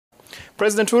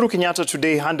President Uhuru Kenyatta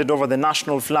today handed over the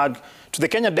national flag to the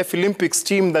Kenya Deaflympics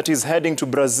team that is heading to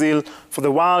Brazil for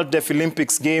the World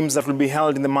Deaflympics Games that will be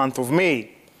held in the month of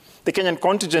May. The Kenyan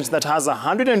contingent that has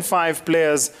 105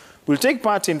 players will take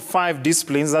part in 5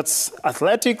 disciplines, that's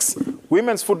athletics,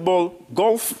 women's football,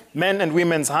 golf, men and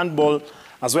women's handball,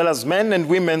 as well as men and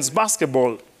women's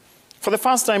basketball. For the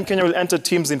first time, Kenya will enter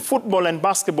teams in football and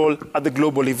basketball at the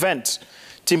global event.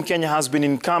 Team Kenya has been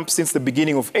in camp since the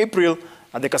beginning of April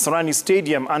at the Kasarani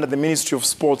Stadium under the Ministry of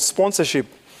Sports sponsorship.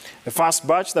 The first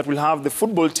batch that will have the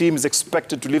football team is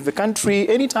expected to leave the country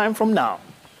any time from now.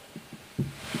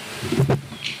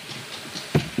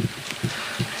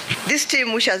 This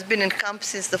team, which has been in camp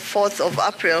since the 4th of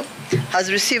April,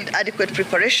 has received adequate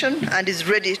preparation and is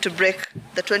ready to break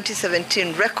the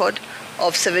 2017 record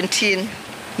of 17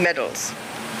 medals.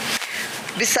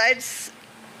 Besides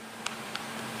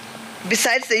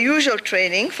the usual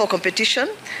training for competition,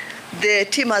 the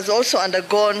team has also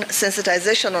undergone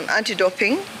sensitization on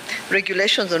anti-doping,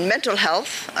 regulations on mental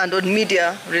health, and on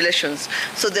media relations.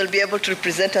 So they'll be able to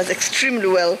represent us extremely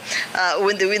well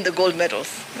when they win the gold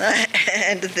medals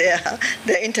and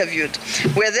they're interviewed.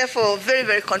 We're therefore very,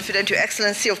 very confident, Your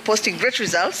Excellency, of posting great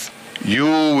results. You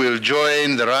will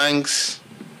join the ranks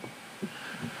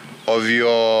of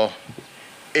your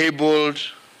abled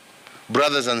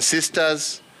brothers and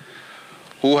sisters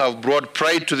who have brought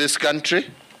pride to this country.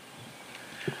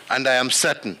 And I am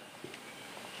certain,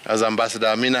 as Ambassador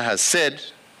Amina has said,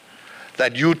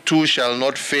 that you too shall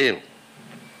not fail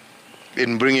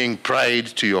in bringing pride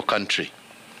to your country.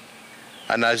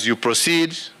 And as you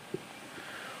proceed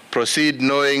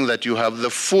knowing that you have the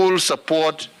full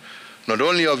support not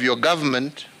only of your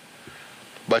government,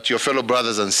 but your fellow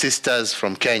brothers and sisters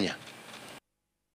from Kenya.